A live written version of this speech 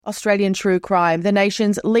Australian True Crime, the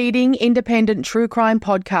nation's leading independent true crime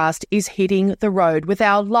podcast, is hitting the road with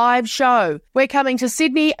our live show. We're coming to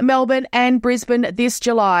Sydney, Melbourne and Brisbane this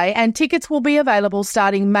July, and tickets will be available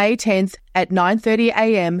starting May 10th at 9:30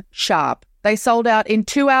 a.m. sharp. They sold out in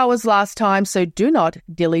 2 hours last time, so do not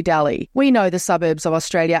dilly-dally. We know the suburbs of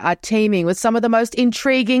Australia are teeming with some of the most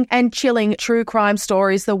intriguing and chilling true crime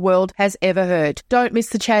stories the world has ever heard. Don't miss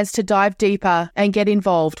the chance to dive deeper and get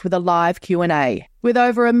involved with a live Q&A. With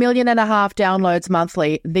over 1.5 million downloads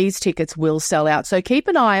monthly, these tickets will sell out. So keep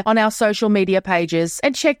an eye on our social media pages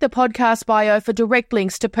and check the podcast bio for direct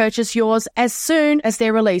links to purchase yours as soon as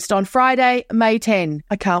they're released on Friday, May 10.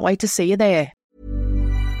 I can't wait to see you there.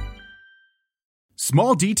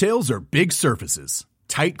 Small details are big surfaces.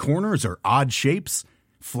 Tight corners are odd shapes.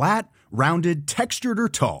 Flat, rounded, textured, or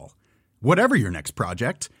tall. Whatever your next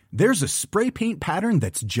project, there's a spray paint pattern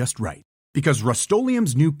that's just right. Because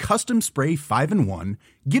Rust-Oleum's new Custom Spray 5-in-1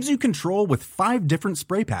 gives you control with 5 different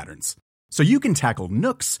spray patterns. So you can tackle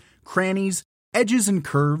nooks, crannies, edges, and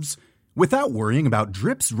curves without worrying about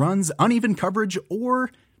drips, runs, uneven coverage,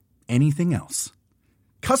 or anything else.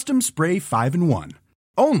 Custom Spray 5-in-1.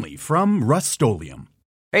 Only from Rust-Oleum.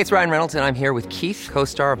 Hey, it's Ryan Reynolds, and I'm here with Keith,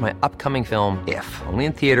 co-star of my upcoming film, If, only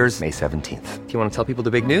in theaters May 17th. Do you want to tell people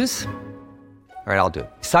the big news? All right, I'll do it.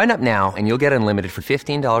 Sign up now and you'll get unlimited for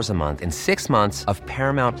 $15 a month and 6 months of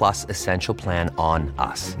Paramount Plus Essential Plan on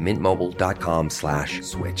us.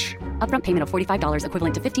 MintMobile.com/switch. Upfront payment of $45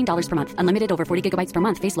 equivalent to $15 per month. Unlimited over 40 gigabytes per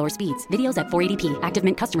month. Face lower speeds. Videos at 480p. Active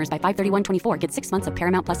Mint customers by 531.24 get 6 months of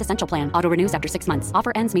Paramount Plus Essential Plan. Auto renews after 6 months.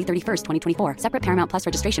 Offer ends May 31st, 2024. Separate Paramount Plus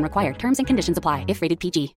registration required. Terms and conditions apply if rated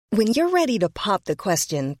PG. When you're ready to pop the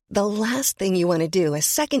question, the last thing you want to do is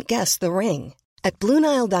second-guess the ring. At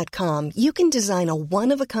BlueNile.com, you can design a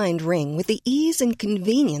one-of-a-kind ring with the ease and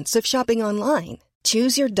convenience of shopping online.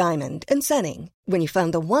 Choose your diamond and setting. When you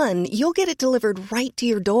find the one, you'll get it delivered right to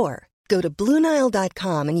your door. Go to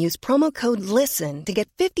BlueNile.com and use promo code LISTEN to get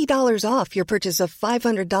 $50 off your purchase of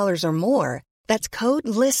 $500 or more. That's code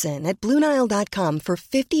LISTEN at BlueNile.com for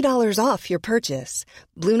 $50 off your purchase.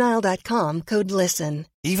 BlueNile.com, code LISTEN.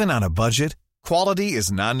 Even on a budget, quality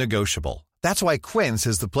is non-negotiable. That's why Quince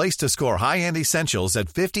is the place to score high-end essentials at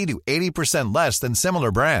 50 to 80% less than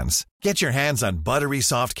similar brands. Get your hands on buttery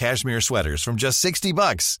soft cashmere sweaters from just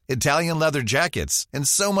 $60, Italian leather jackets, and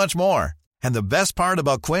so much more. And the best part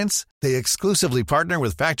about Quince, they exclusively partner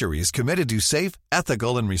with factories committed to safe,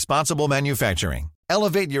 ethical, and responsible manufacturing.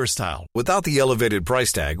 Elevate your style without the elevated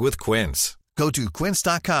price tag with Quince. Go to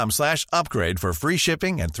quince.com/upgrade for free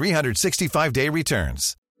shipping and 365-day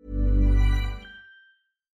returns.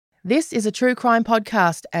 This is a true crime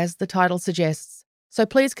podcast, as the title suggests. So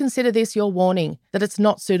please consider this your warning that it's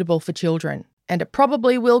not suitable for children, and it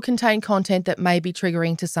probably will contain content that may be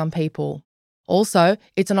triggering to some people. Also,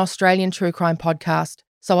 it's an Australian true crime podcast,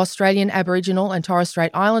 so Australian Aboriginal and Torres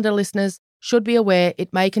Strait Islander listeners should be aware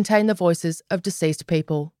it may contain the voices of deceased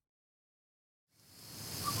people.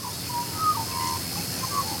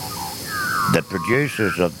 The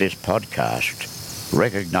producers of this podcast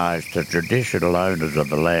recognise the traditional owners of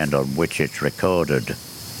the land on which it's recorded.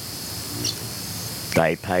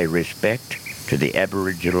 They pay respect to the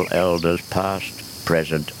Aboriginal elders past,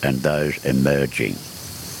 present and those emerging.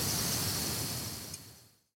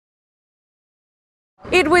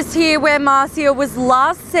 It was here where Marcia was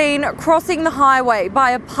last seen crossing the highway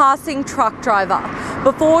by a passing truck driver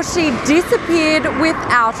before she disappeared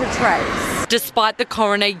without a trace. Despite the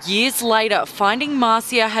coroner years later finding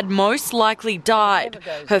Marcia had most likely died,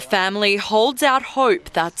 her family holds out hope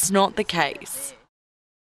that's not the case.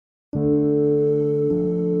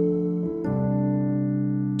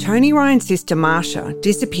 Tony Ryan's sister Marcia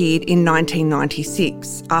disappeared in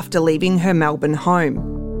 1996 after leaving her Melbourne home.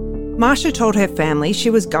 Marcia told her family she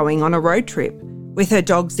was going on a road trip with her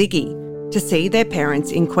dog Ziggy to see their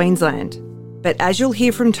parents in Queensland. But as you'll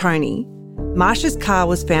hear from Tony, Marcia's car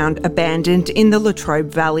was found abandoned in the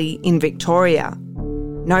Latrobe Valley in Victoria.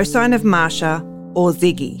 No sign of Marcia or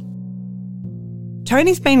Ziggy.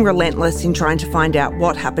 Tony's been relentless in trying to find out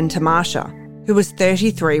what happened to Marcia, who was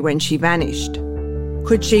 33 when she vanished.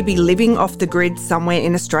 Could she be living off the grid somewhere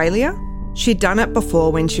in Australia? She'd done it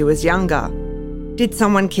before when she was younger. Did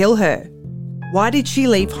someone kill her? Why did she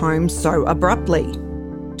leave home so abruptly?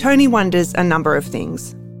 Tony wonders a number of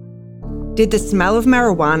things. Did the smell of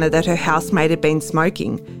marijuana that her housemate had been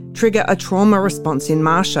smoking trigger a trauma response in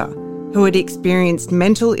Marcia, who had experienced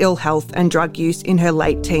mental ill health and drug use in her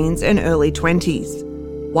late teens and early 20s?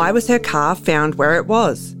 Why was her car found where it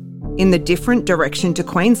was, in the different direction to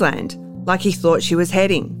Queensland, like he thought she was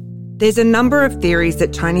heading? There's a number of theories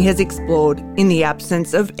that Tony has explored in the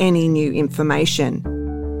absence of any new information.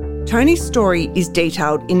 Tony's story is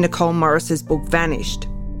detailed in Nicole Morris's book Vanished.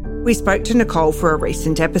 We spoke to Nicole for a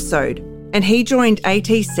recent episode, and he joined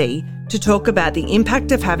ATC to talk about the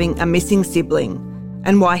impact of having a missing sibling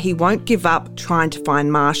and why he won't give up trying to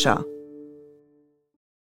find Marsha.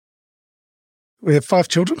 We have 5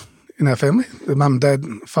 children in our family, the mum and dad,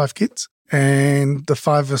 5 kids, and the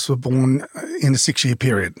 5 of us were born in a 6-year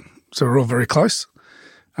period. So we're all very close.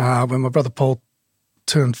 When my brother Paul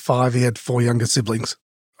turned 5, he had 4 younger siblings.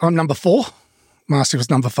 I'm number 4. Marcy was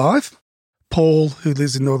number 5. Paul, who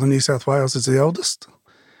lives in northern New South Wales, is the eldest.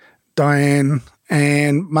 Diane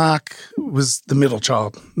and Mark was the middle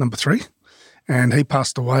child, number 3, and he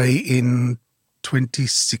passed away in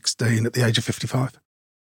 2016 at the age of 55.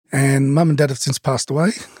 And Mum and Dad have since passed away.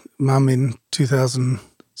 Mum in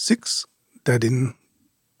 2006, Dad in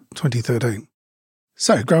 2013.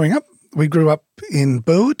 So growing up, we grew up in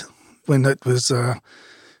Burwood when it was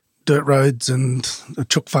dirt roads and a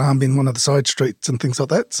chook farm in one of the side streets and things like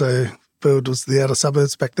that. So Burwood was the outer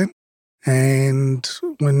suburbs back then. And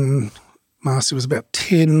when Marcy was about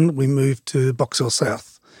 10, we moved to Box Hill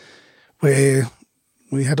South, where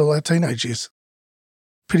we had all our teenage years.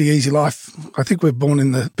 Pretty easy life. I think we're born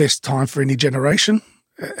in the best time for any generation,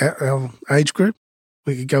 our age group.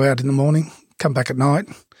 We could go out in the morning, come back at night,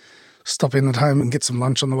 stop in at home and get some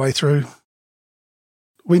lunch on the way through.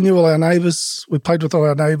 We knew all our neighbours. We played with all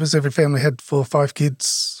our neighbours. Every family had 4 or 5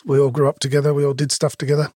 kids. We all grew up together. We all did stuff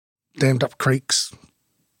together. Dammed up creeks,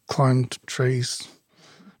 climbed trees,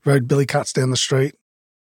 rode billy carts down the street.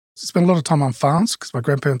 Spent a lot of time on farms because my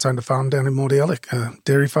grandparents owned a farm down in Mordialloc, a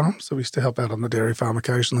dairy farm, so we used to help out on the dairy farm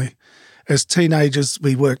occasionally. As teenagers,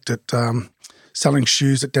 we worked at selling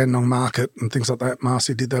shoes at Dandenong Market and things like that.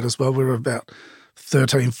 Marcy did that as well. We were about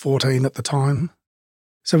 13, 14 at the time.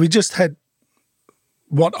 So we just had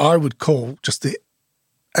what I would call just the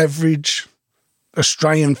average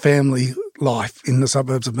Australian family life in the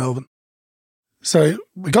suburbs of Melbourne. So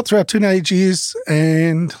we got through our teenage years,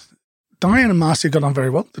 and Diane and Marcy got on very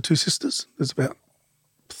well, the 2 sisters. There's about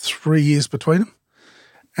 3 years between them.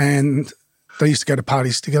 And they used to go to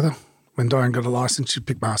parties together. When Diane got a licence, she'd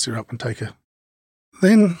pick Marcy up and take her.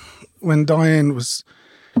 Then when Diane was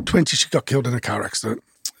 20, she got killed in a car accident.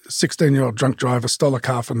 A 16-year-old drunk driver stole a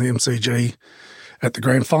car from the MCG at the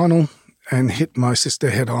grand final and hit my sister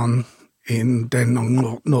head-on in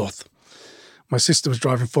Dandenong North. My sister was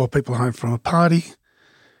driving 4 people home from a party.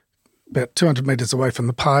 About 200 metres away from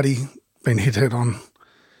the party, been hit head-on,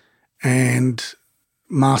 and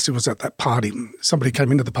Marcy was at that party. Somebody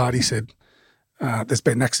came into the party, said, there's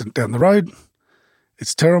been an accident down the road.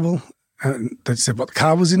 It's terrible. And they said what the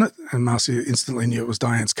car was in it, and Marcy instantly knew it was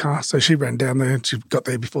Diane's car. So she ran down there, and she got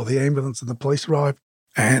there before the ambulance and the police arrived.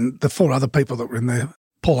 And the 4 other people that were in there,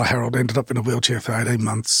 Paula Harold ended up in a wheelchair for 18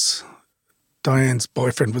 months. Diane's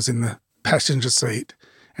boyfriend was in the passenger seat,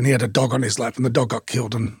 and he had a dog on his lap, and the dog got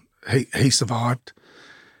killed, and he survived.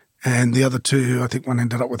 And the other 2, I think one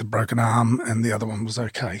ended up with a broken arm, and the other one was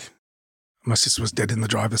okay. My sister was dead in the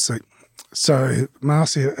driver's seat. So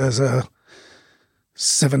Marcy, as a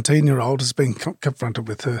 17-year-old, has been confronted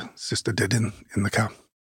with her sister dead in the car.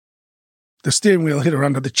 The steering wheel hit her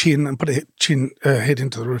under the chin and put her head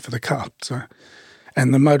into the roof of the car. So,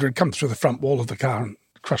 and the motor had come through the front wall of the car and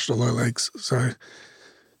crushed all her legs. So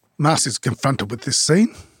Marcy's confronted with this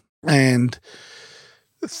scene, and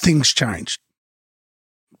things changed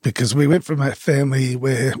because we went from a family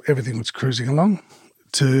where everything was cruising along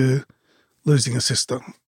to losing a sister.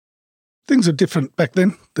 Things were different back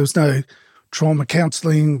then. There was no trauma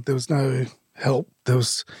counselling. There was no help.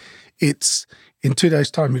 It's in 2 days'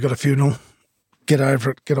 time, you've got a funeral. Get over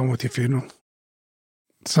it. Get on with your funeral.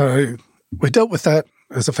 So we dealt with that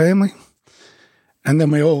as a family, and then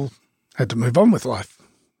we all had to move on with life.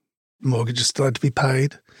 Mortgages still had to be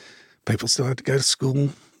paid. People still had to go to school.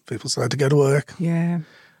 People still had to go to work. Yeah.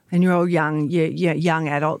 And you're all young, young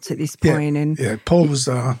adults at this point. Yeah, Paul was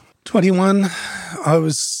 21. I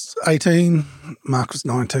was 18. Mark was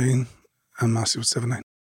 19. And Marcy was 17.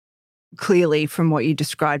 Clearly, from what you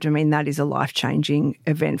described, I mean, that is a life-changing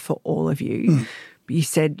event for all of you. You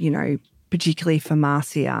said, particularly for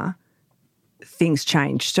Marcia, things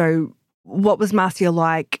changed. So what was Marcia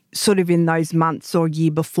like sort of in those months or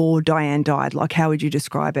year before Diane died? Like, how would you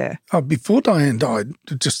describe her? Oh, before Diane died,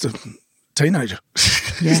 just a teenager.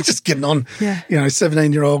 Yeah. Just getting on, yeah.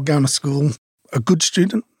 17-year-old, going to school, a good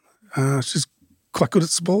student. She's quite good at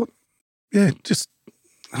sport. Yeah, just,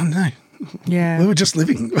 I don't know. Yeah. We were just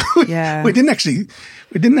living. Yeah. we didn't actually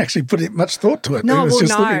put much thought to it. No, it was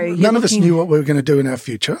just living. None of us knew what we were going to do in our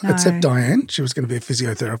future, except Diane. She was going to be a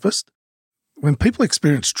physiotherapist. When people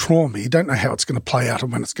experience trauma, you don't know how it's going to play out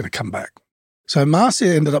and when it's going to come back. So Marcia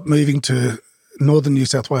ended up moving to northern New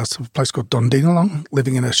South Wales to a place called Dondingalong,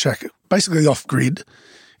 living in a shack, basically off-grid,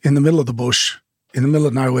 in the middle of the bush, in the middle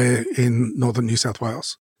of nowhere in northern New South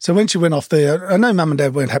Wales. So when she went off there, I know Mum and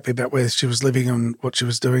Dad weren't happy about where she was living and what she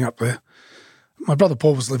was doing up there. My brother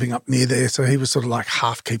Paul was living up near there, so he was sort of like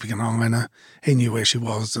half keeping an eye on her. He knew where she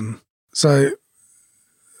was. And so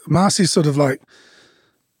Marcy sort of like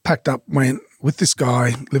packed up, went with this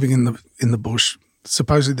guy living in the bush.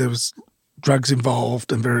 Supposedly there was drugs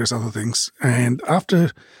involved and various other things. And after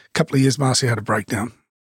a couple of years, Marcy had a breakdown.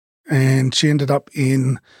 And she ended up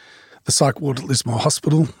in the psych ward at Lismore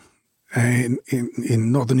Hospital in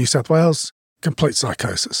northern New South Wales, complete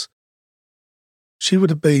psychosis. She would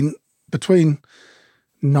have been between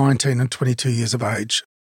 19 and 22 years of age.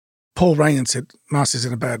 Paul rang and said, Marcy's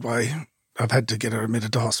in a bad way. I've had to get her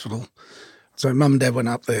admitted to hospital. So Mum and Dad went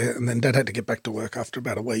up there, and then Dad had to get back to work after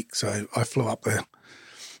about a week. So I flew up there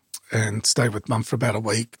and stayed with Mum for about a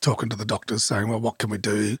week, talking to the doctors, saying, well, what can we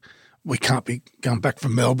do? We can't be going back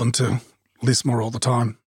from Melbourne to Lismore all the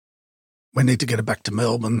time. We need to get her back to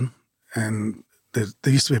Melbourne. And there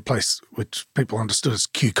used to be a place which people understood as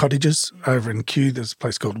Kew Cottages. Over in Kew, there's a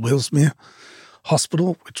place called Willsmere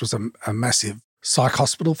Hospital, which was a massive psych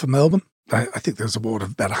hospital for Melbourne. I think there was a ward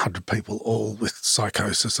of about 100 people, all with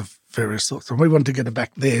psychosis of various sorts. And we wanted to get her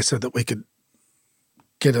back there so that we could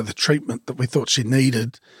get her the treatment that we thought she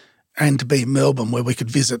needed and to be in Melbourne where we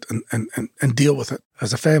could visit and deal with it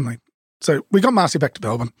as a family. So we got Marcy back to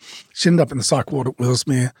Melbourne. She ended up in the psych ward at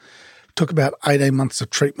Willsmere. Took about 18 months of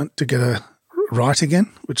treatment to get her right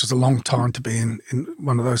again, which is a long time to be in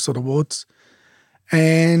one of those sort of wards.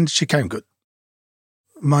 And she came good.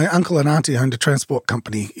 My uncle and auntie owned a transport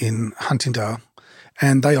company in Huntingdale,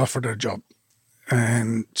 and they offered her a job.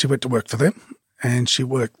 And she went to work for them, and she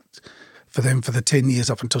worked for them for the 10 years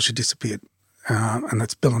up until she disappeared. And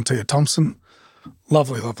that's Bill and Tia Thompson.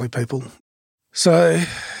 Lovely, lovely people. So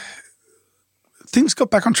things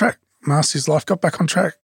got back on track. Marcy's life got back on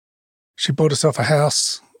track. She bought herself a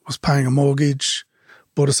house, was paying a mortgage,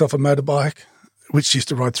 bought herself a motorbike, which she used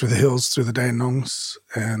to ride through the hills, through the Dandenongs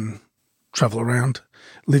and travel around.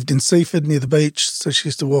 Lived in Seaford near the beach, so she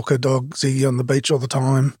used to walk her dog Ziggy on the beach all the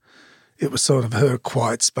time. It was sort of her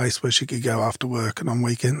quiet space where she could go after work and on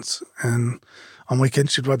weekends. And on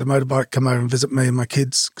weekends she'd ride the motorbike, come over and visit me and my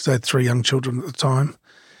kids, because I had 3 young children at the time.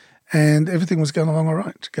 And everything was going along all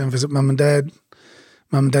right. She'd go and visit Mum and Dad.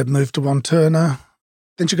 Mum and Dad moved to Wantirna.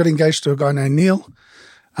 Then she got engaged to a guy named Neil.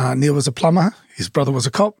 Neil was a plumber. His brother was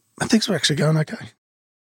a cop. And things were actually going okay.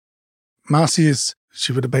 Marcy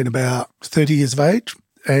she would have been about 30 years of age,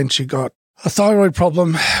 and she got a thyroid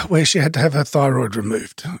problem where she had to have her thyroid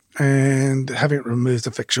removed. And having it removed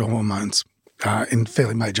affects your hormones in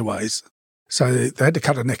fairly major ways. So they had to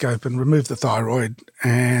cut her neck open, remove the thyroid,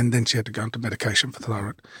 and then she had to go into medication for the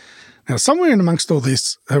thyroid. Now, somewhere in amongst all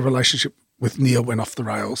this, her relationship with Neil went off the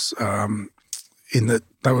rails. In that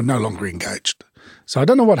they were no longer engaged. So I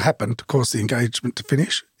don't know what happened to cause the engagement to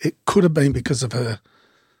finish. It could have been because of her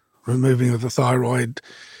removing of the thyroid.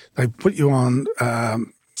 They put you on, I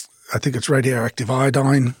think it's radioactive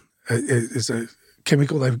iodine, is a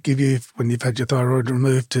chemical they give you when you've had your thyroid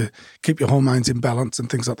removed to keep your hormones in balance and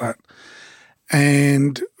things like that.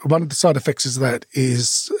 And one of the side effects of that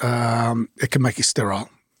is it can make you sterile.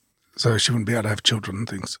 So she wouldn't be able to have children and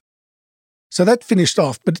things. So that finished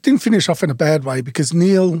off, but it didn't finish off in a bad way because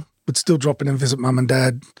Neil would still drop in and visit Mum and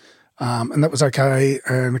Dad, and that was okay.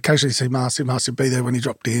 And occasionally see Marcy. Marcy would be there when he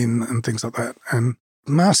dropped in and things like that. And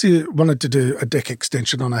Marcy wanted to do a deck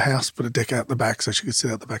extension on her house, put a deck out the back so she could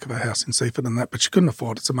sit out the back of her house in Seaford and that, but she couldn't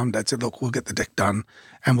afford it. So Mum and Dad said, look, we'll get the deck done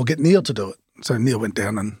and we'll get Neil to do it. So Neil went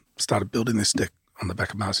down and started building this deck on the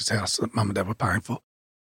back of Marcy's house that Mum and Dad were paying for.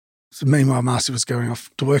 So meanwhile, Marcy was going off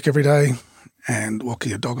to work every day and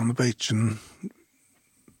walking her dog on the beach and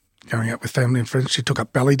going out with family and friends. She took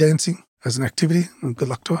up belly dancing as an activity, and good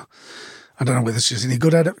luck to her. I don't know whether she's any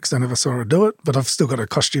good at it because I never saw her do it, but I've still got her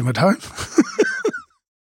costume at home.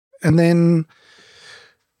 And then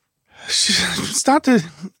she started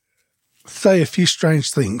to say a few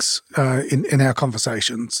strange things in our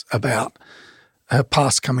conversations about her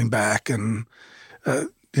past coming back and,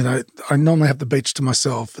 I normally have the beach to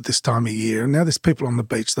myself at this time of year, and now there's people on the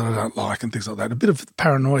beach that I don't like and things like that. A bit of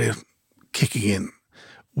paranoia kicking in,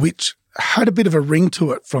 which had a bit of a ring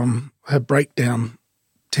to it from her breakdown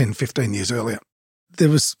 10, 15 years earlier. There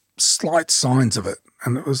was slight signs of it,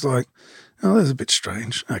 and it was like, oh, that's a bit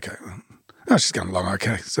strange. Okay, well, she's going along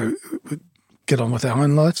okay, so we get on with our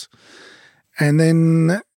own lives. And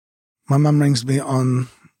then my mum rings me on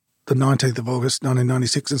the 19th of August,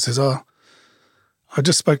 1996, and says, I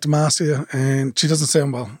just spoke to Marcia and she doesn't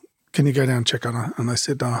sound well. can you go down and check on her? And I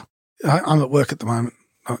said, I'm at work at the moment.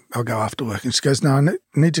 I'll go after work. And she goes, no, I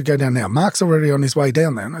need to go down now. Mark's already on his way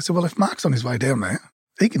down there. And I said, well, if Mark's on his way down there,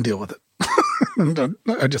 he can deal with it. And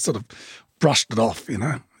I just sort of brushed it off,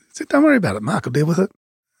 I said, don't worry about it. Mark will deal with it.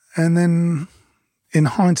 And then in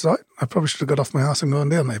hindsight, I probably should have got off my ass and gone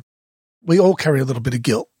down there. We all carry a little bit of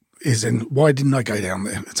guilt, why didn't I go down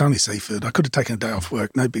there? It's only seafood. I could have taken a day off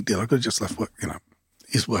work. No big deal. I could have just left work,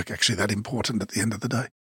 Is work actually that important at the end of the day?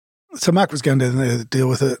 So Mark was going down there to deal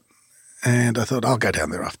with it. And I thought, I'll go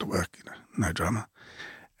down there after work, no drama.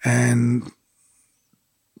 And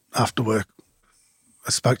after work,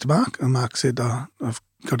 I spoke to Mark, and Mark said, I've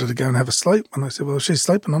got her to go and have a sleep. And I said, well, if she's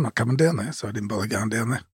sleeping, I'm not coming down there. So I didn't bother going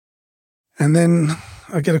down there. And then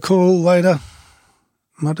I get a call later,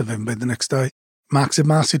 might have even been the next day. Mark said,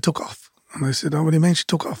 Marcy took off. And I said, what do you mean she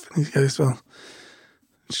took off? And he goes, well,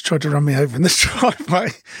 she tried to run me over in this driveway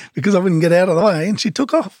because I wouldn't get out of the way, and she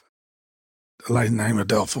took off. A lady named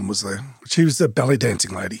Adelphine was there. She was the belly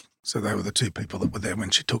dancing lady. So they were the two people that were there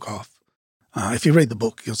when she took off. If you read the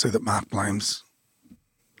book, you'll see that Mark blames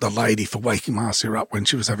the lady for waking Marcia up when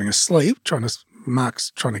she was having a sleep.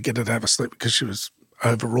 Mark's trying to get her to have a sleep because she was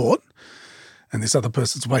overwrought. And this other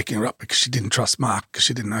person's waking her up because she didn't trust Mark, because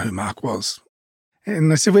she didn't know who Mark was.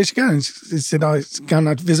 And I said, where's she going? She said, I'm going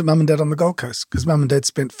to visit Mum and Dad on the Gold Coast, because Mum and Dad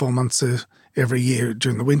spent 4 months every year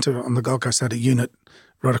during the winter on the Gold Coast, had a unit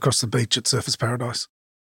right across the beach at Surfers Paradise.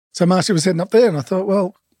 So Marcia was heading up there, and I thought,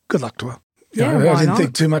 well, good luck to her. I didn't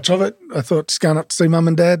think too much of it. I thought she's going up to see Mum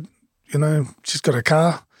and Dad. She's got a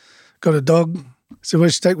car, got a dog. So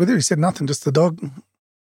where'd she take with her? He said, nothing, just the dog.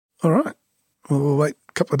 All right. Well, we'll wait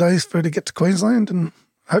a couple of days for her to get to Queensland, and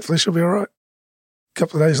hopefully she'll be all right. A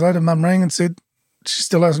couple of days later, Mum rang and said, she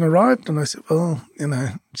still hasn't arrived. And I said, well,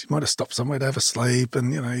 she might have stopped somewhere to have a sleep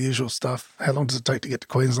and, usual stuff. How long does it take to get to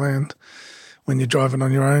Queensland when you're driving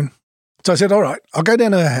on your own? So I said, all right, I'll go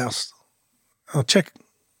down to her house. I'll check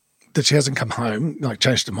that she hasn't come home,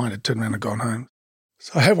 changed her mind, had turned around and gone home.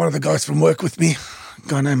 So I had one of the guys from work with me, a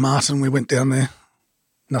guy named Martin. We went down there.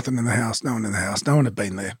 Nothing in the house, no one in the house. No one had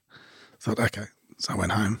been there. I thought, okay. So I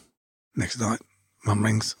went home. Next night, Mum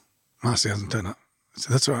rings. Marcy hasn't turned up. I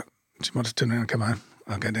said, that's all right. She might have turned around and come home.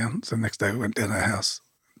 I'll go down. So the next day we went down to her house.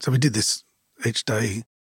 So we did this each day.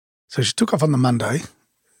 So she took off on the Monday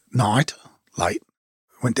night, late.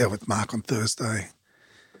 Went down with Mark on Thursday.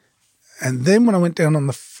 And then when I went down on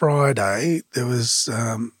the Friday, there was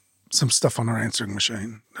some stuff on her answering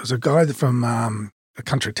machine. There was a guy from a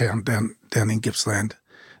country town down in Gippsland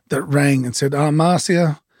that rang and said,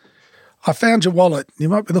 Marcia, I found your wallet. You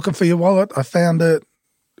might be looking for your wallet. I found it.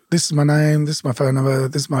 This is my name. This is my phone number.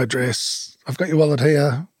 This is my address. I've got your wallet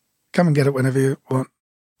here. Come and get it whenever you want.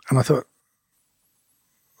 And I thought,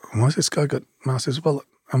 why's this guy got Marcia's wallet?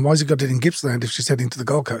 And why's he got it in Gippsland if she's heading to the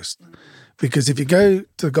Gold Coast? Because if you go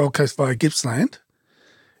to the Gold Coast via Gippsland,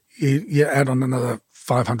 you add on another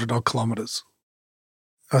 500 odd kilometres.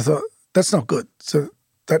 I thought, that's not good. So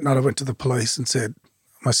that night I went to the police and said,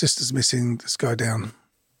 my sister's missing. This guy down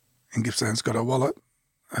in Gippsland's got her wallet.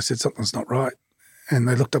 I said, something's not right. And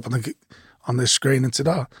they looked up on their screen and said,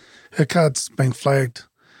 her card's been flagged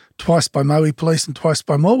twice by Maui Police and twice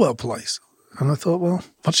by Morwell Police. And I thought, well,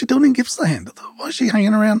 what's she doing in Gippsland? I thought, why is she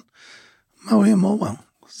hanging around Maui and Morwell?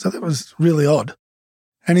 So that was really odd.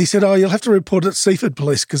 And he said, you'll have to report it at Seaford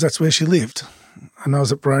Police because that's where she lived. And I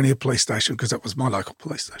was at Baronia Police Station because that was my local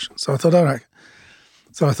police station. So I thought, all right.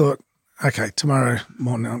 So I thought, okay, tomorrow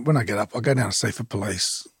morning when I get up, I'll go down to Seaford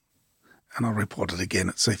Police and I'll report it again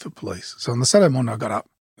at Seaford Police. So on the Saturday morning I got up.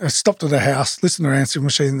 I stopped at her house, listened to her answering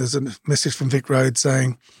machine. There's a message from Vic Road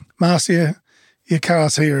saying, Marcia, your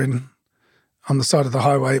car's here on the side of the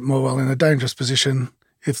highway at Morwell in a dangerous position.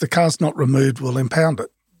 If the car's not removed, we'll impound it.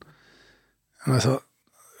 And I thought,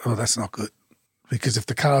 that's not good. Because if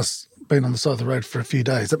the car's been on the side of the road for a few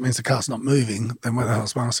days, that means the car's not moving, then where the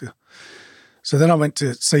hell's Marcia? So then I went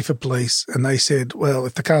to Seaford Police and they said, well,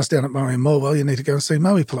 if the car's down at Maui and Morwell, you need to go and see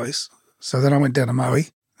Maui Police. So then I went down to Maui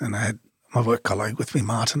and I had my work colleague with me,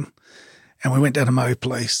 Martin, and we went down to Maui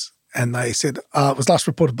Police and they said, it was last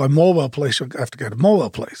reported by Morwell Police, you'll have to go to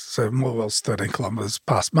Morwell Police. So Morwell's 13 kilometres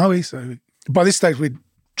past Maui. So by this stage we'd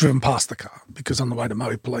driven past the car because on the way to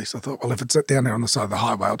Maui Police, I thought, well, if it's down there on the side of the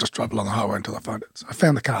highway, I'll just drive along the highway until I find it. So I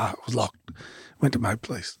found the car, it was locked, went to Maui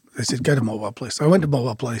Police. They said, go to Morwell Police. So I went to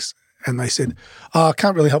Morwell Police and they said, I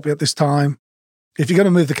can't really help you at this time. If you're going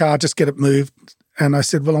to move the car, just get it moved. And I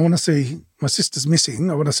said, well, I want to see, my sister's missing.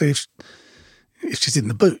 I want to see if she's in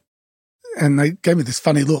the boot. And they gave me this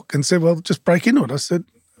funny look and said, well, just break into it. I said,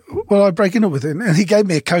 well, I break into it with it. And he gave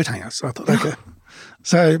me a coat hanger. So I thought, okay,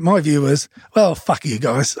 So my view was, well, fuck you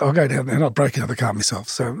guys. I'll go down there and I'll break into the car myself.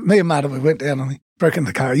 So me and Marta, we went down and we broke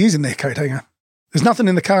into the car using their coat hanger. There's nothing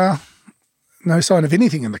in the car, no sign of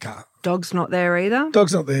anything in the car. Dog's not there either?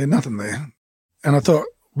 Dog's not there, nothing there. And I thought,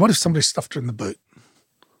 what if somebody stuffed her in the boot?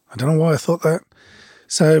 I don't know why I thought that.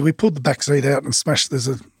 So we pulled the back seat out and smashed, there's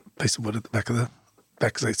a piece of wood at the back of the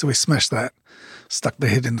back seat. So we smashed that, stuck the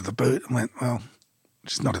head into the boot and went, well,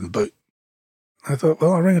 she's not in the boot. I thought,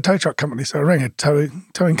 well, I'll ring a tow truck company. So I rang a towing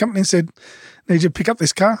company and said, need you to pick up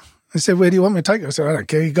this car? He said, where do you want me to take it? I said, I don't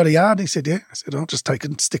care. You got a yard? He said, yeah. I said, I'll just take it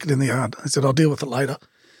and stick it in the yard. I said, I'll deal with it later.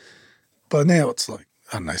 But now it's like,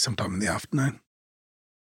 I don't know, sometime in the afternoon.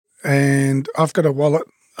 And I've got a wallet.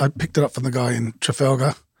 I picked it up from the guy in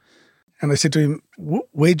Trafalgar. And I said to him,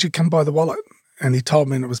 where'd you come by the wallet? And he told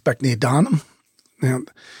me it was back near Darnham. Now,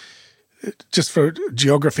 just for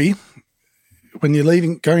geography, when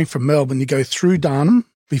you're going from Melbourne, you go through Darnham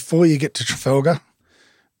before you get to Trafalgar,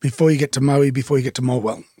 before you get to Moe, before you get to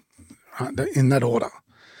Morwell, right, in that order.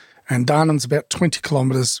 And Darnham's about 20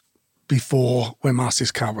 kilometres before where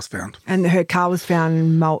Marcia's car was found. And her car was found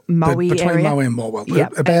in Moe area? Between Moe and Morwell.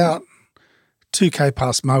 Yep. About 2K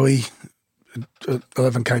past Moe,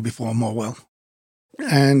 11K before Morwell.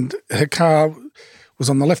 And her car was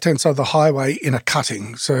on the left-hand side of the highway in a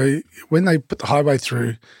cutting. So when they put the highway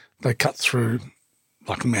through, they cut through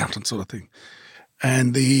like a mountain sort of thing.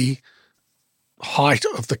 And the height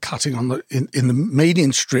of the cutting on in the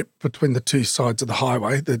median strip between the two sides of the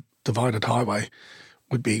highway, the divided highway,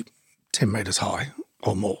 would be 10 metres high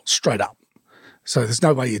or more, straight up. So there's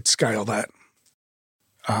no way you'd scale that.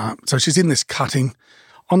 So she's in this cutting.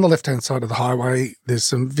 On the left-hand side of the highway, there's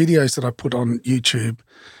some videos that I put on YouTube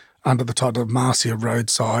under the title of Marcia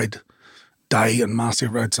Roadside Day and Marcia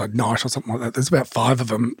Roadside Night or something like that. There's about 5 of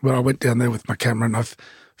them where I went down there with my camera and I've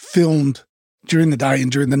filmed during the day and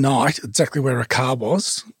during the night exactly where a car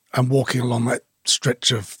was and walking along that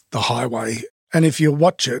stretch of the highway. And if you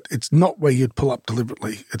watch it, it's not where you'd pull up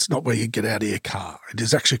deliberately. It's not where you'd get out of your car. It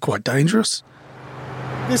is actually quite dangerous.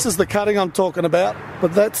 This is the cutting I'm talking about,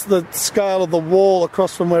 but that's the scale of the wall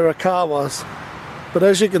across from where a car was. But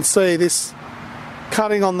as you can see, this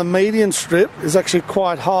cutting on the median strip is actually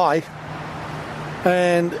quite high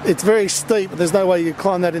and it's very steep, but there's no way you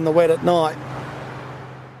climb that in the wet at night.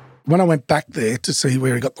 When I went back there to see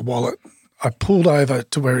where he got the wallet, I pulled over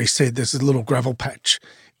to where he said there's a little gravel patch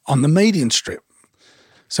on the median strip.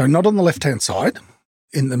 So not on the left-hand side,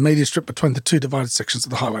 in the median strip between the two divided sections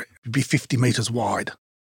of the highway. It'd be 50 metres wide.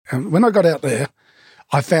 And when I got out there,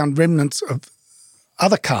 I found remnants of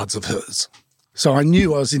other cards of hers. So I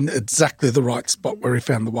knew I was in exactly the right spot where he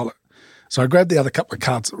found the wallet. So I grabbed the other couple of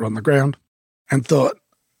cards that were on the ground and thought,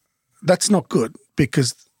 that's not good,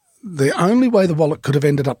 because the only way the wallet could have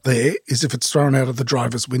ended up there is if it's thrown out of the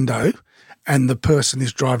driver's window and the person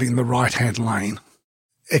is driving in the right-hand lane.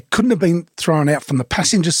 It couldn't have been thrown out from the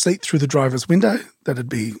passenger seat through the driver's window. That'd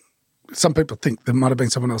be, some people think there might have been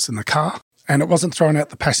someone else in the car. And it wasn't thrown out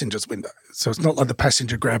the passenger's window. So it's not like the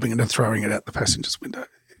passenger grabbing it and throwing it out the passenger's window.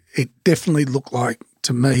 It definitely looked like,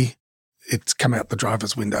 to me, it's come out the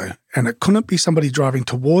driver's window. And it couldn't be somebody driving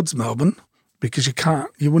towards Melbourne, because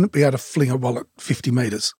you wouldn't be able to fling a wallet 50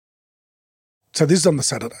 metres. So this is on the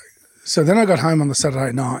Saturday. So then I got home on the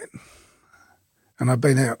Saturday night and I've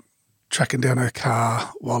been out tracking down her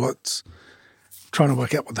car, wallets, trying to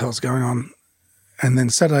work out what the hell's going on. And then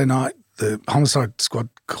Saturday night, the homicide squad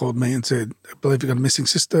called me and said, I believe you got a missing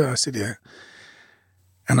sister? I said, yeah.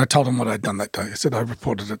 And I told them what I'd done that day. I said I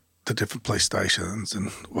reported it to different police stations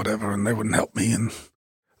and whatever, and they wouldn't help me. And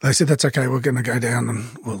they said, that's okay, we're going to go down and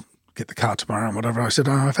we'll get the car tomorrow and whatever. I said,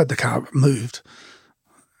 oh, I've had the car moved.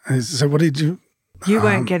 And he said, what did you... You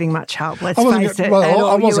weren't getting much help, let's face it. Well,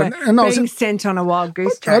 I wasn't. You were being sent on a wild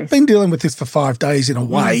goose chase. I've been dealing with this for 5 days in a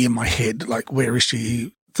way in my head, like, where is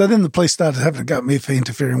she? So then the police started having a go at me for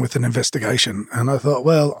interfering with an investigation. And I thought,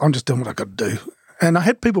 well, I'm just doing what I've got to do. And I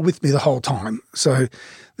had people with me the whole time. So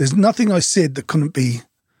there's nothing I said that couldn't be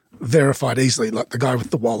verified easily, like the guy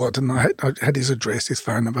with the wallet. And I had his address, his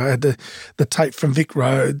phone number. I had the tape from Vic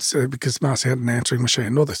Roads because Marcia had an answering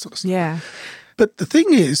machine, all this sort of stuff. Yeah. But the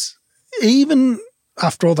thing is, even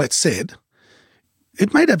after all that said,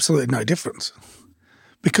 it made absolutely no difference,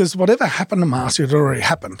 because whatever happened to Marcia had already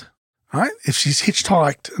happened, right? If she's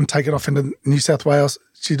hitchhiked and taken off into New South Wales,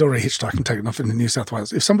 she'd already hitchhiked and taken off into New South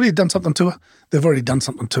Wales. If somebody had done something to her, they've already done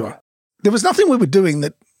something to her. There was nothing we were doing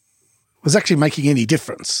that was actually making any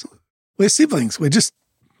difference. We're siblings. We're just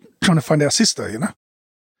trying to find our sister, you know?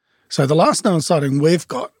 So the last known sighting we've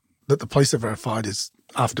got that the police have verified is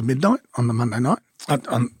after midnight on the Monday night,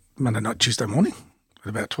 on Monday night, Tuesday morning at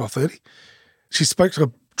about 12:30. She spoke to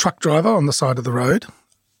a truck driver on the side of the road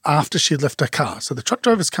after she had left her car. So the truck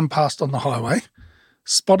driver's come past on the highway,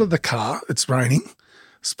 spotted the car, it's raining,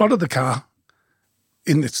 spotted the car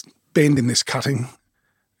in this bend in this cutting,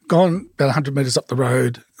 gone about 100 metres up the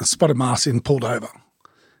road and spotted Marcy and pulled over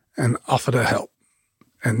and offered her help.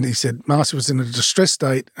 And he said Marcy was in a distressed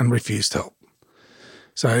state and refused help.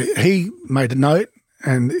 So he made a note,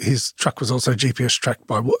 and his truck was also GPS tracked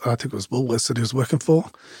by, I think it was Woolworths that he was working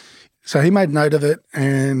for. So he made note of it,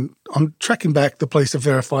 and on tracking back, the police have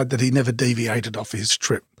verified that he never deviated off his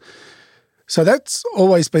trip. So that's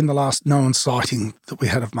always been the last known sighting that we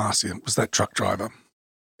had of Marcia, was that truck driver.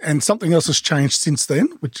 And something else has changed since then,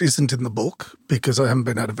 which isn't in the book because I haven't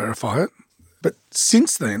been able to verify it. But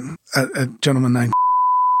since then, a gentleman named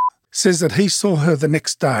says that he saw her the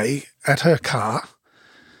next day at her car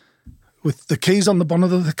with the keys on the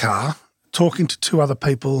bonnet of the car, talking to two other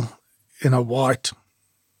people in a white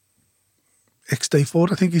XD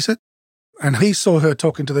Ford, I think he said. And he saw her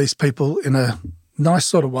talking to these people in a nice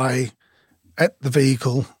sort of way at the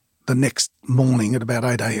vehicle the next morning at about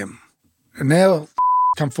 8 a.m. And now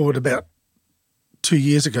come forward about 2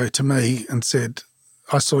 years ago to me and said,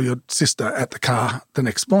 I saw your sister at the car the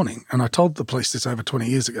next morning. And I told the police this over 20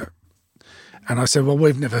 years ago. And I said, well,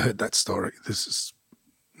 we've never heard that story. This is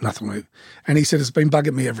nothing new. And he said, it's been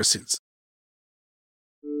bugging me ever since.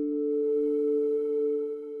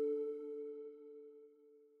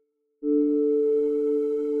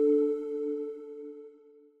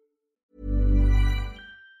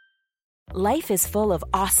 Life is full of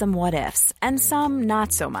awesome what-ifs, and some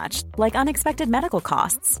not so much, like unexpected medical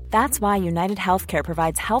costs. That's why United Healthcare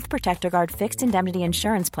provides Health Protector Guard fixed indemnity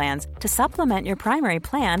insurance plans to supplement your primary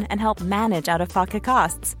plan and help manage out-of-pocket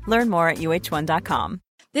costs. Learn more at uh1.com.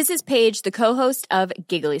 This is Paige, the co-host of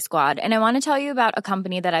Giggly Squad, and I want to tell you about a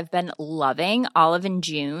company that I've been loving, Olive &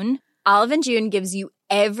 June. Olive & June gives you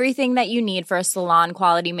everything that you need for a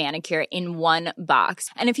salon-quality manicure in one box.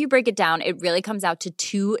 And if you break it down, it really comes out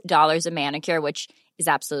to $2 a manicure, which is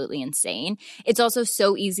absolutely insane. It's also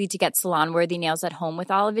so easy to get salon-worthy nails at home with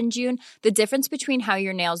Olive & June. The difference between how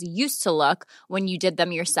your nails used to look when you did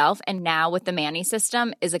them yourself and now with the Mani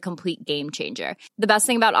system is a complete game changer. The best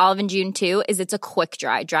thing about Olive & June, too, is it's a quick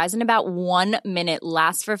dry. Dries in about 1 minute,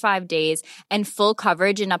 lasts for 5 days, and full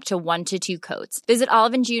coverage in up to 1 to 2 coats. Visit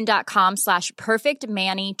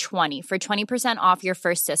oliveandjune.com/perfectmani20 for 20% off your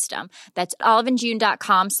first system. That's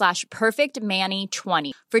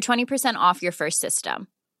oliveandjune.com/perfectmani20 for 20% off your first system.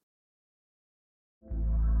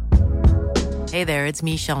 Hey there, it's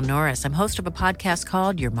Michelle Norris. I'm host of a podcast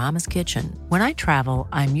called Your Mama's Kitchen. When I travel,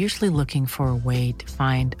 I'm usually looking for a way to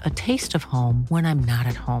find a taste of home when I'm not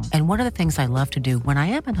at home. And one of the things I love to do when I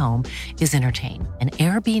am at home is entertain. And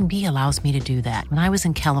Airbnb allows me to do that. When I was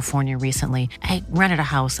in California recently, I rented a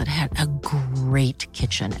house that had a great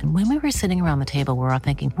kitchen. And when we were sitting around the table, we were all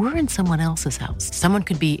thinking, we're in someone else's house. Someone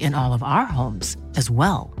could be in all of our homes as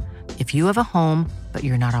well. If you have a home, but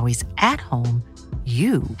you're not always at home,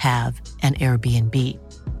 you have an Airbnb.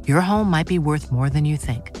 Your home might be worth more than you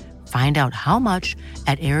think. Find out how much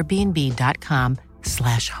at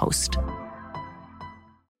airbnb.com/host.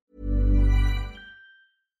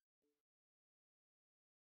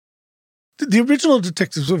 The original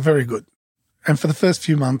detectives were very good. And for the first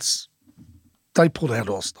few months, they pulled out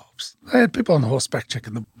all stops. They had people on horseback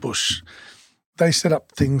checking the bush. They set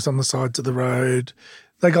up things on the sides of the road.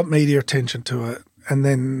 They got media attention to it. And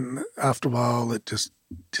then after a while, it just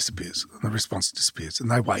disappears and the response disappears.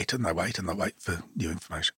 And they wait and they wait and they wait for new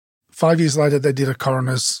information. 5 years later, they did a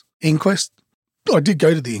coroner's inquest. I did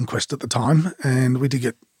go to the inquest at the time, and we did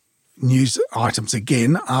get news items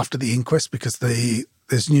again after the inquest because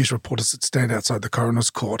there's news reporters that stand outside the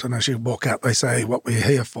coroner's court, and as you walk out, they say, what we're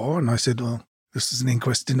here for. And I said, well, this is an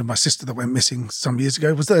inquest into my sister that went missing some years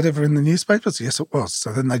ago. Was that ever in the newspapers? Yes, it was.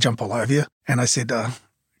 So then they jump all over you. And I said,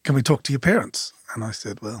 can we talk to your parents? And I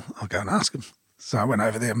said, well, I'll go and ask them. So I went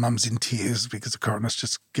over there. Mum's in tears because the coroner's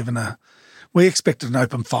just given we expected an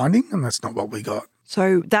open finding, and that's not what we got.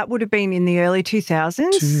 So that would have been in the early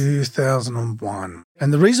 2000s? 2001.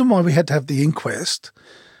 And the reason why we had to have the inquest,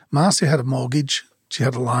 Marcia had a mortgage. She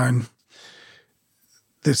had a loan.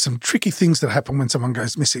 There's some tricky things that happen when someone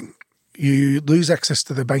goes missing. You lose access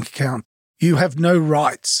to their bank account. You have no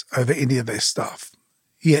rights over any of their stuff,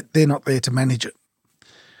 yet they're not there to manage it.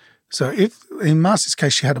 So if, in Marcy's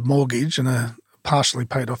case, she had a mortgage and a partially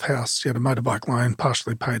paid off house, she had a motorbike loan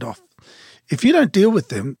partially paid off. If you don't deal with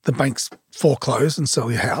them, the banks foreclose and sell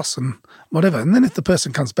your house and whatever. And then if the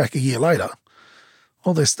person comes back a year later,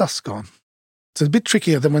 all their stuff's gone. It's a bit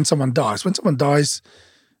trickier than when someone dies. When someone dies,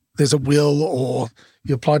 there's a will or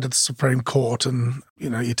you apply to the Supreme Court and,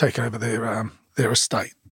 you take over their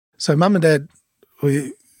estate. So Mum and Dad,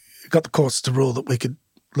 we got the courts to rule that we could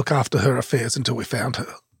look after her affairs until we found her.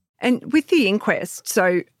 And with the inquest,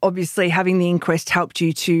 so obviously having the inquest helped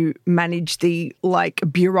you to manage the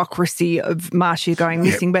bureaucracy of Marcia going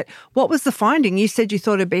missing. But what was the finding? You said you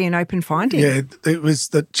thought it'd be an open finding. Yeah, it was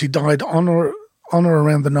that she died on or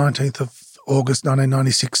around the 19th of August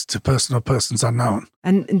 1996 to person or persons unknown.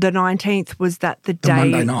 And the 19th, was that the day? The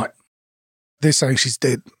Monday night. They're saying she's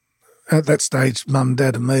dead. At that stage, Mum,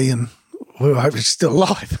 Dad and me, and we were hoping she's still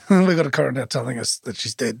alive. We got a coroner telling us that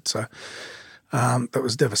she's dead. So that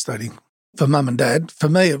was devastating for Mum and Dad. For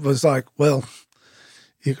me, it was like, well,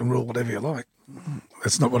 you can rule whatever you like.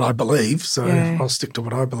 That's not what I believe, so I'll stick to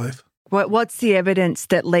what I believe. What's the evidence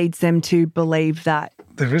that leads them to believe that?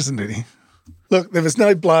 There isn't any. Look, there was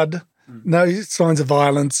no blood, no signs of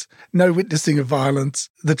violence, no witnessing of violence.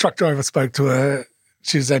 The truck driver spoke to her.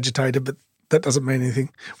 She was agitated, but that doesn't mean anything.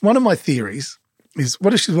 One of my theories is,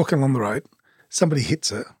 what if she's walking along the road, somebody hits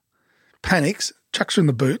her, panics, chucks her in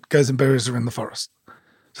the boot, goes and buries her in the forest.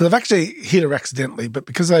 So they've actually hit her accidentally, but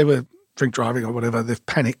because they were drink driving or whatever, they've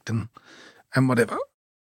panicked and whatever.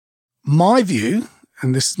 My view,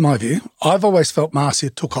 and this is my view, I've always felt Marcia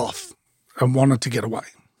took off and wanted to get away.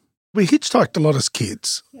 We hitchhiked a lot as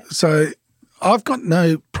kids, so I've got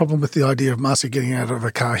no problem with the idea of Marcia getting out of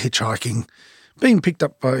a car, hitchhiking, being picked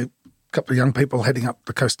up by a couple of young people heading up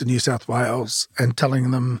the coast of New South Wales and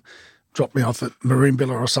telling them, drop me off at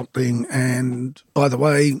Marimbilla or something, and by the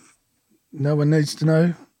way, no one needs to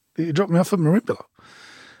know that you dropped me off at Marimbilla.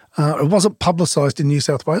 It wasn't publicised in New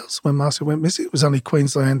South Wales when Marcia went missing. It was only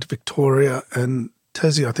Queensland, Victoria and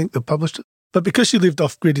Tassie, I think, that published it. But because she lived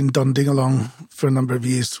off-grid in Dondingalong for a number of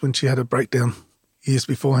years when she had a breakdown years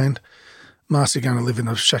beforehand, Marcia going to live in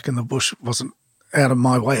a shack in the bush wasn't out of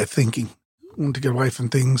my way of thinking. I wanted to get away from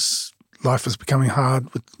things. Life was becoming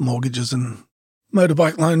hard with mortgages and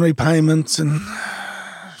motorbike loan repayments, and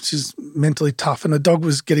she's mentally tough, and her dog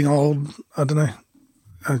was getting old. I don't know.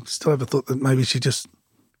 I still have a thought that maybe she just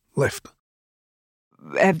left.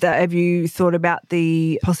 Have you thought about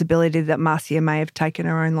the possibility that Marcia may have taken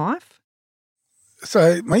her own life?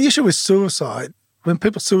 So my issue with suicide, when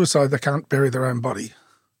people suicide, they can't bury their own body.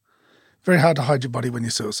 Very hard to hide your body when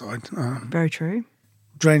you suicide. Very true.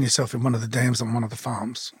 Drain yourself in one of the dams on one of the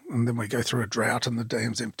farms, and then we go through a drought and the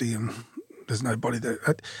dam's empty and there's no body there.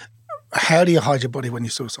 How do you hide your body when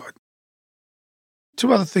you suicide?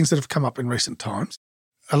 Two other things that have come up in recent times.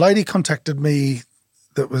 A lady contacted me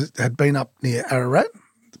that had been up near Ararat,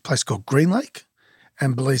 a place called Green Lake,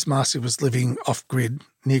 and believes Marcia was living off-grid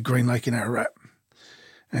near Green Lake in Ararat.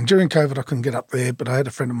 And during COVID, I couldn't get up there, but I had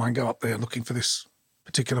a friend of mine go up there looking for this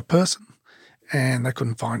particular person, and they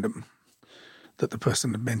couldn't find him that the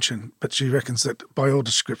person had mentioned. But she reckons that by all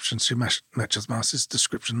descriptions, she matches Marcia's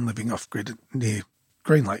description living off-grid near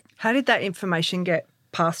Green Lake. How did that information get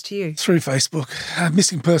passed to you? Through Facebook.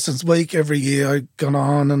 Missing Persons Week every year, I'd gone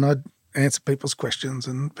on and I'd answer people's questions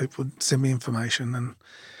and people would send me information. And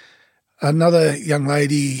another young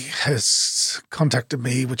lady has contacted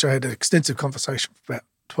me, which I had an extensive conversation for about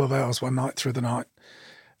 12 hours one night through the night,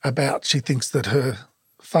 about she thinks that her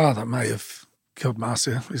father may have killed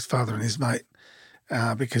Marcia, his father and his mate,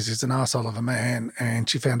 because he's an arsehole of a man, and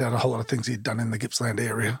she found out a whole lot of things he'd done in the Gippsland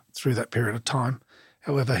area through that period of time.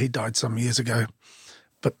 However, he died some years ago,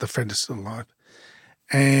 but the friend is still alive.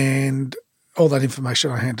 And all that information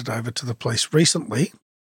I handed over to the police recently.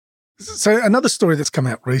 So another story that's come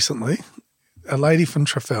out recently, a lady from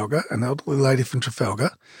Trafalgar, an elderly lady from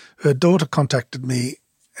Trafalgar, her daughter contacted me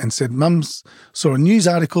and said, Mum's saw a news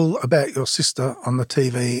article about your sister on the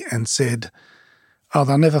TV and said, oh,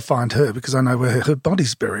 they'll never find her because I know where her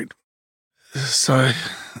body's buried. So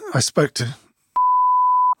I spoke to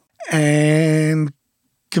and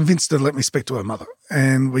convinced her to let me speak to her mother.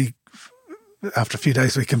 And after a few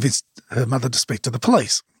days, we convinced her mother to speak to the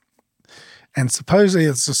police. And supposedly,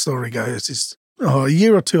 as the story goes, a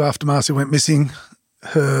year or two after Marcia went missing,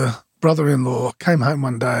 her brother-in-law came home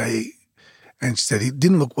one day and she said he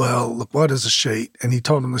didn't look well, looked white as a sheet, and he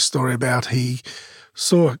told him the story about he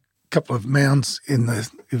saw a couple of mounds he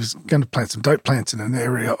was going to plant some dope plants in an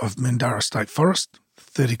area of Mundara State Forest,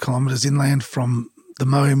 30 kilometres inland from the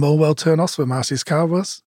Moe Morwell turn-offs where Marcia's car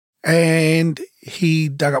was. And he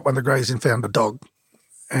dug up one of the graves and found a dog,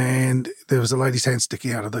 and there was a lady's hand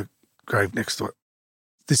sticking out of the grave next to it.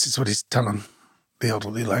 This is what he's telling the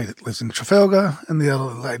elderly lady that lives in Trafalgar, and the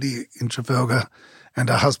elderly lady in Trafalgar and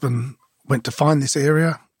her husband went to find this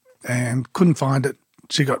area and couldn't find it.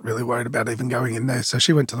 She got really worried about even going in there, so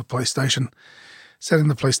she went to the police station, sat in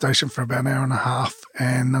the police station for about an hour and a half,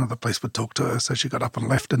 and none of the police would talk to her, so she got up and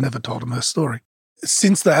left and never told them her story.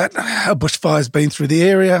 Since that, a bushfire's been through the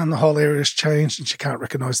area and the whole area's changed and she can't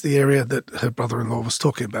recognise the area that her brother-in-law was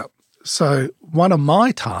talking about. So one of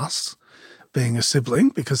my tasks, being a sibling,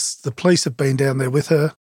 because the police have been down there with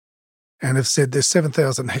her and have said there's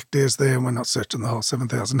 7,000 hectares there and we're not searching the whole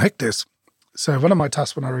 7,000 hectares. So one of my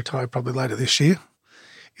tasks when I retire, probably later this year,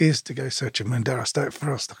 is to go searching Moondarra State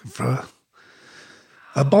Forest looking for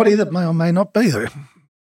a body that may or may not be there.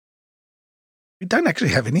 We don't actually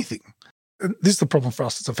have anything. This is the problem for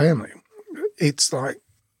us as a family. It's like,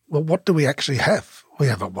 well, what do we actually have? We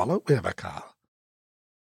have a wallet, we have a car.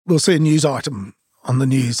 We'll see a news item on the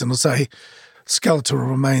news and it'll say, skeletal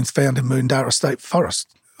remains found in Moondarra State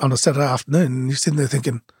Forest on a Saturday afternoon. And you're sitting there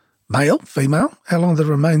thinking, male, female? How long have the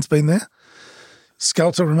remains been there?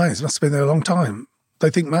 Skeletal remains, must have been there a long time. They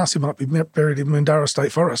think Marcy might be buried in Moondarra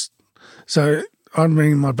State Forest. So I'm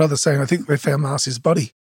ringing my brother saying, I think they found Marcy's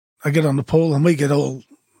body. I get on the pool and we get all,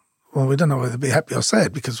 well, we don't know whether to be happy or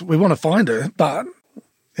sad because we want to find her. But,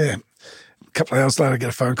 yeah, a couple of hours later I get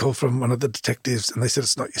a phone call from one of the detectives and they said,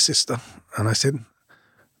 it's not your sister. And I said,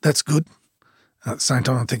 that's good. And at the same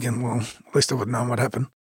time I'm thinking, well, at least I would have known what happened.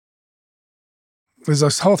 There's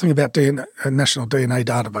this whole thing about a national DNA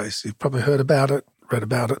database. You've probably heard about it, read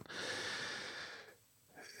about it.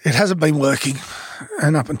 It hasn't been working,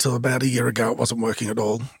 and up until about a year ago, it wasn't working at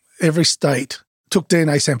all. Every state took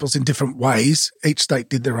DNA samples in different ways. Each state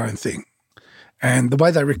did their own thing. And the way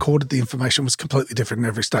they recorded the information was completely different in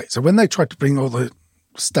every state. So when they tried to bring all the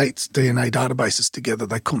states' DNA databases together,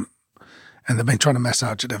 they couldn't. And they've been trying to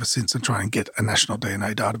massage it ever since and try and get a national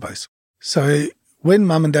DNA database. So when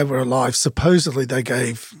Mum and Dad were alive, supposedly they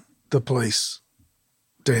gave the police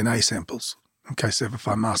DNA samples in case they ever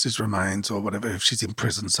find Marcy's remains or whatever. If she's in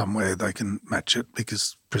prison somewhere, they can match it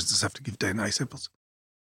because prisoners have to give DNA samples.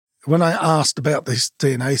 When I asked about these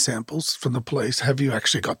DNA samples from the police, have you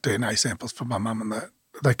actually got DNA samples from my mum and that?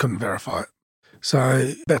 They couldn't verify it.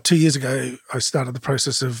 So about 2 years ago, I started the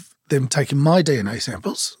process of them taking my DNA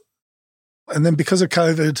samples. And then because of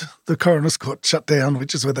COVID, the coroner's court shut down,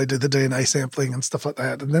 which is where they do the DNA sampling and stuff like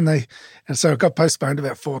that. And so it got postponed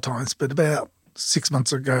about 4 times, but about 6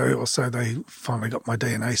 months ago or so, they finally got my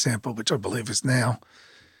DNA sample, which I believe is now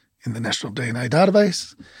in the National DNA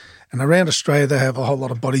Database. And around Australia, they have a whole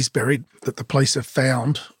lot of bodies buried that the police have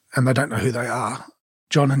found and they don't know who they are.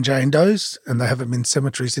 John and Jane Does, and they have them in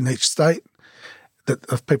cemeteries in each state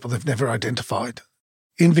of people they've never identified.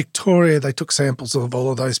 In Victoria, they took samples of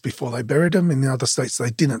all of those before they buried them. In the other states, they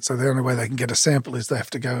didn't. So the only way they can get a sample is they have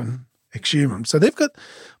to go and exhume them. So they've got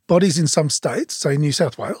bodies in some states, say New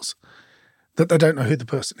South Wales, that they don't know who the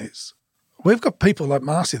person is. We've got people like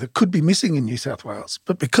Marcy that could be missing in New South Wales,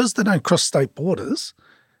 but because they don't cross state borders,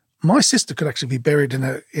 my sister could actually be buried in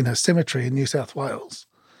a cemetery in New South Wales,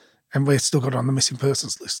 and we've still got her on the missing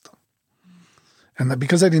persons list. And that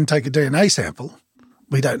because they didn't take a DNA sample,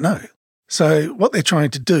 we don't know. So what they're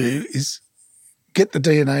trying to do is get the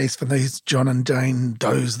DNAs from these John and Jane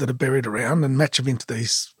Does that are buried around and match them into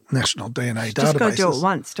these national DNA databases. You just got to do it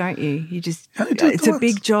once, don't you? It's a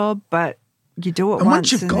big job, but you do it once. And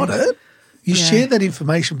once you've got it, you share that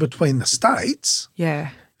information between the states.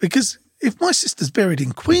 Yeah. Because if my sister's buried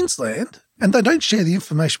in Queensland and they don't share the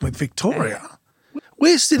information with Victoria,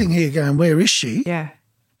 we're sitting here going, where is she? Yeah.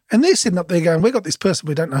 And they're sitting up there going, we've got this person,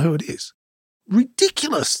 we don't know who it is.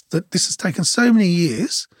 Ridiculous that this has taken so many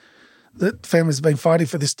years, that families have been fighting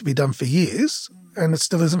for this to be done for years, and it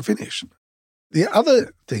still isn't finished. The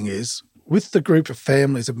other thing is, with the group of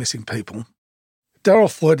families of missing people,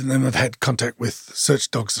 Darryl Floyd and them have had contact with Search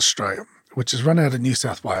Dogs Australia, which is run out of New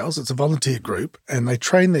South Wales. It's a volunteer group, and they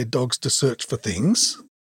train their dogs to search for things.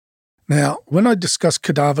 Now, when I discussed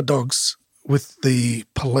cadaver dogs with the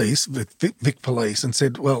police, with Vic Police, and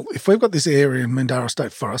said, well, if we've got this area in Moondarra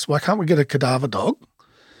State Forest, why can't we get a cadaver dog?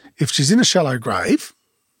 If she's in a shallow grave,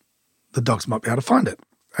 the dogs might be able to find it.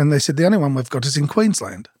 And they said the only one we've got is in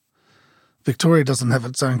Queensland. Victoria doesn't have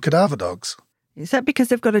its own cadaver dogs. Is that because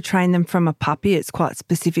they've got to train them from a puppy? It's quite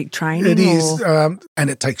specific training? It is, and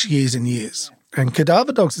it takes years and years. And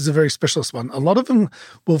cadaver dogs is a very specialist one. A lot of them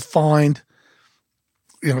will find,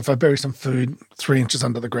 if I bury some food 3 inches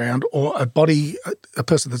under the ground or a body, a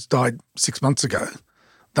person that's died 6 months ago,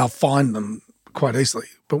 they'll find them quite easily.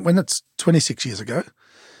 But when it's 26 years ago,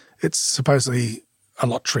 it's supposedly a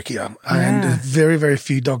lot trickier. Yeah. And there's very, very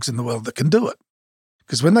few dogs in the world that can do it.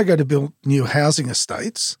 Because when they go to build new housing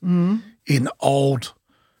estates in old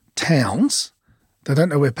towns, they don't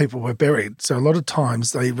know where people were buried. So a lot of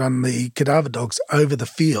times they run the cadaver dogs over the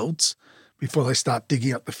fields before they start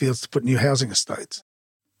digging up the fields to put new housing estates.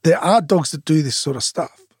 There are dogs that do this sort of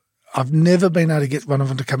stuff. I've never been able to get one of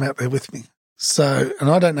them to come out there with me. So, and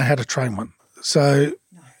I don't know how to train one. So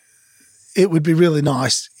it would be really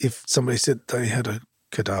nice if somebody said they had a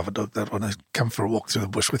cadaver dog that want to come for a walk through the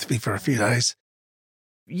bush with me for a few days.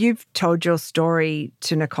 You've told your story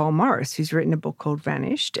to Nicole Morris, who's written a book called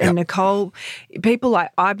Vanished. And Nicole,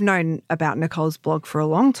 I've known about Nicole's blog for a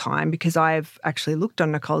long time because I've actually looked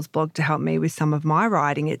on Nicole's blog to help me with some of my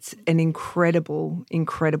writing. It's an incredible,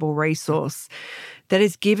 incredible resource that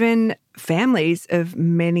has given families of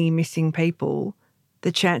many missing people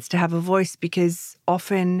the chance to have a voice, because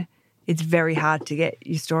often it's very hard to get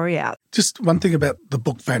your story out. Just one thing about the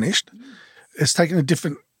book Vanished, it's taken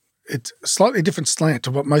it's a slightly different slant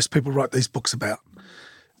to what most people write these books about.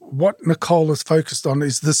 What Nicole is focused on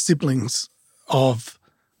is the siblings of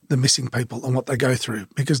the missing people and what they go through,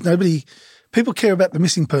 because people care about the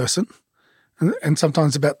missing person and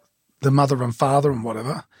sometimes about the mother and father and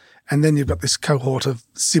whatever, and then you've got this cohort of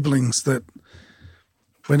siblings that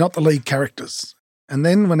we're not the lead characters. And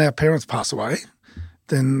then when our parents pass away,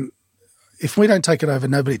 then if we don't take it over,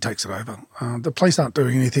 nobody takes it over. The police aren't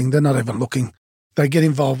doing anything. They're not even looking. They get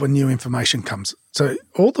involved when new information comes. So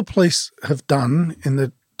all the police have done in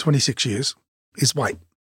the 26 years is wait.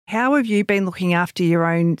 How have you been looking after your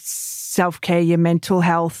own self-care, your mental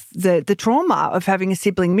health, the trauma of having a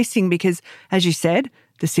sibling missing? Because, as you said,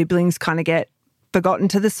 the siblings kind of get forgotten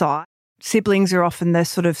to the side. Siblings are often the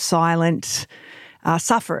sort of silent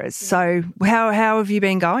sufferers. So how have you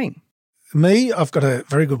been going? Me, I've got a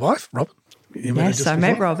very good wife, Robin. Yes, I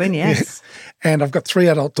met Robin, yes. Yeah. And I've got 3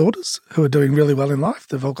 adult daughters who are doing really well in life.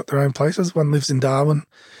 They've all got their own places. One lives in Darwin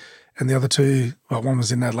and the other 2, well, one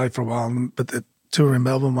was in Adelaide for a while, but the 2 are in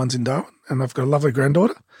Melbourne, one's in Darwin. And I've got a lovely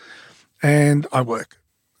granddaughter and I work.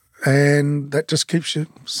 And that just keeps you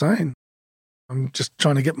sane. I'm just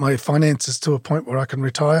trying to get my finances to a point where I can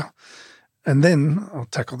retire and then I'll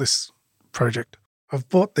tackle this project. I've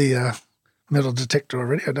bought the metal detector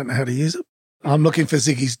already. I don't know how to use it. I'm looking for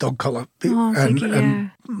Ziggy's dog collar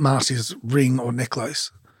and Marcy's ring or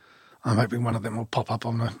necklace. I'm hoping one of them will pop up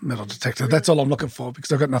on the metal detector. That's all I'm looking for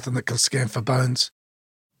because I've got nothing that can scan for bones.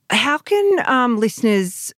 How can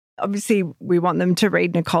listeners, obviously we want them to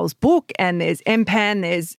read Nicole's book and there's MPAN,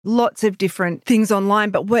 there's lots of different things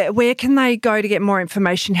online, but where can they go to get more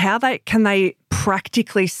information? Can they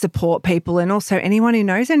practically support people and also anyone who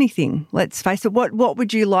knows anything? Let's face it, what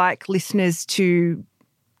would you like listeners to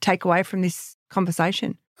take away from this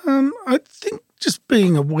conversation? I think just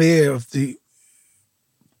being aware of the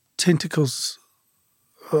tentacles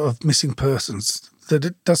of missing persons, that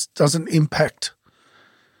it doesn't impact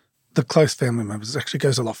the close family members. It actually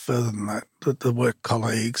goes a lot further than that, the work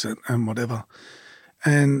colleagues and whatever.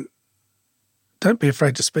 And don't be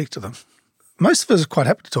afraid to speak to them. Most of us are quite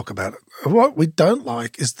happy to talk about it. What we don't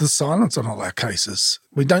like is the silence on all our cases.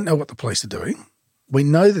 We don't know what the police are doing. We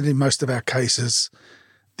know that in most of our cases,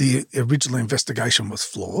 the original investigation was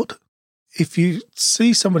flawed. If you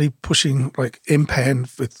see somebody pushing like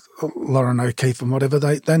MPAN with Lauren O'Keefe and whatever,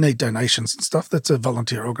 they need donations and stuff. That's a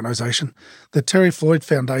volunteer organisation. The Terry Floyd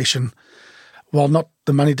Foundation, while not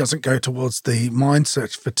the money doesn't go towards the mind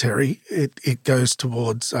search for Terry, it goes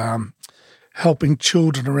towards helping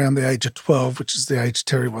children around the age of 12, which is the age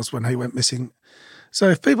Terry was when he went missing. So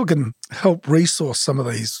if people can help resource some of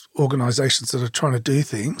these organisations that are trying to do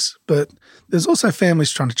things, but there's also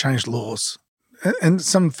families trying to change laws. And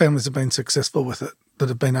some families have been successful with it, that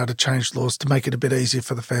have been able to change laws to make it a bit easier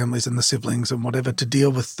for the families and the siblings and whatever to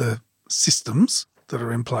deal with the systems that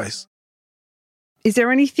are in place. Is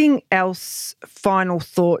there anything else, final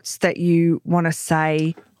thoughts that you want to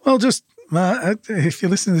say? Well, just if you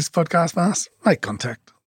listen to this podcast, Mars, make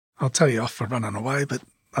contact. I'll tell you off for running away, but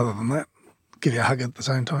other than that, give you a hug at the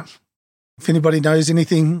same time. If anybody knows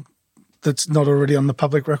anything that's not already on the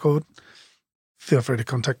public record, feel free to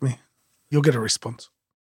contact me. You'll get a response.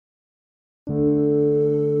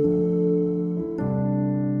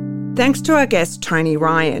 Thanks to our guest, Tony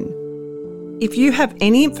Ryan. If you have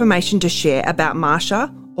any information to share about Marsha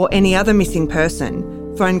or any other missing person,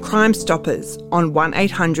 phone Crime Stoppers on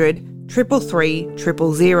 1800 333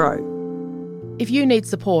 000. If you need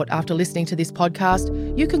support after listening to this podcast,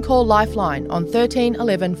 you can call Lifeline on 13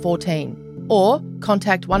 11 14 or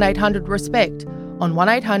contact 1800-RESPECT on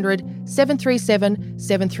 1800 737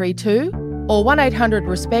 732 or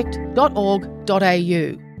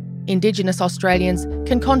 1800respect.org.au. Indigenous Australians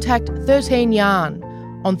can contact 13 Yarn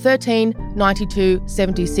on 13 92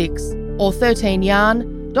 76 or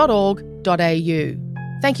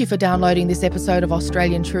 13yarn.org.au. Thank you for downloading this episode of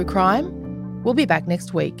Australian True Crime. We'll be back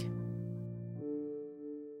next week.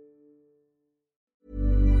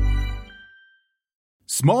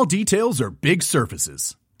 Small details are big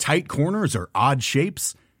surfaces. Tight corners are odd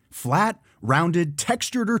shapes. Flat, rounded,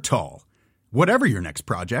 textured, or tall. Whatever your next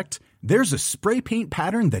project, there's a spray paint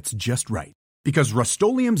pattern that's just right. Because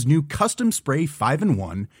Rust-Oleum's new Custom Spray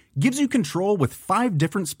 5-in-1 gives you control with 5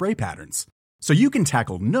 different spray patterns. So you can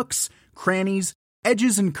tackle nooks, crannies,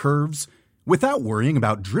 edges, and curves without worrying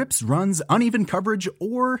about drips, runs, uneven coverage,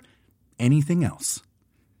 or anything else.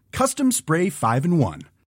 Custom Spray 5-in-1.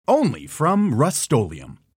 Only from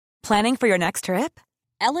Rust-Oleum. Planning for your next trip?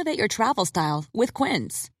 Elevate your travel style with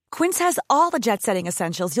Quince. Quince has all the jet-setting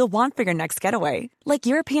essentials you'll want for your next getaway, like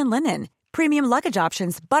European linen, premium luggage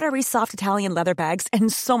options, buttery soft Italian leather bags,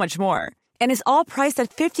 and so much more. And is all priced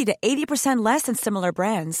at 50 to 80% less than similar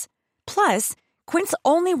brands. Plus, Quince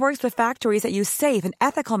only works with factories that use safe and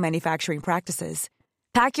ethical manufacturing practices.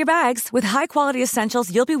 Pack your bags with high-quality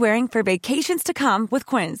essentials you'll be wearing for vacations to come with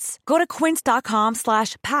Quince. Go to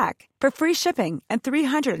quince.com/pack for free shipping and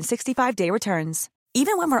 365-day returns.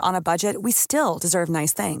 Even when we're on a budget, we still deserve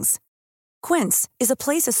nice things. Quince is a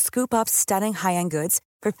place to scoop up stunning high-end goods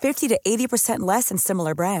for 50 to 80% less than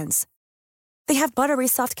similar brands. They have buttery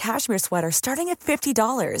soft cashmere sweaters starting at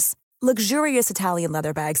 $50, luxurious Italian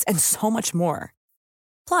leather bags, and so much more.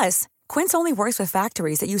 Plus, Quince only works with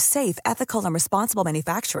factories that use safe, ethical, and responsible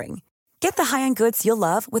manufacturing. Get the high-end goods you'll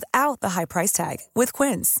love without the high price tag with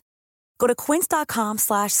Quince. Go to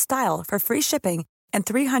quince.com/style for free shipping and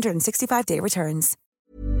 365-day returns.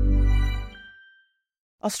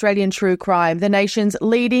 Australian True Crime, the nation's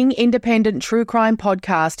leading independent true crime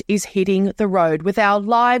podcast, is hitting the road with our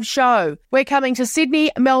live show. We're coming to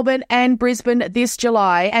Sydney, Melbourne and Brisbane this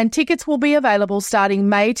July, and tickets will be available starting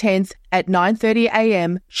May 10th at 9:30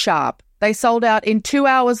 a.m. sharp. They sold out in 2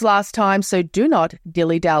 hours last time, so do not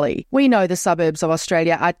dilly-dally. We know the suburbs of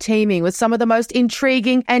Australia are teeming with some of the most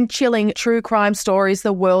intriguing and chilling true crime stories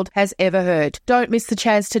the world has ever heard. Don't miss the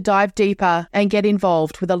chance to dive deeper and get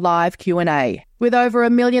involved with a live Q&A. With over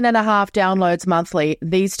 1.5 million downloads monthly,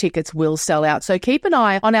 these tickets will sell out. So keep an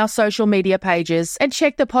eye on our social media pages and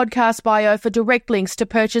check the podcast bio for direct links to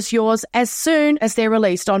purchase yours as soon as they're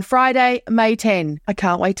released on Friday, May 10. I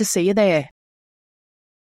can't wait to see you there.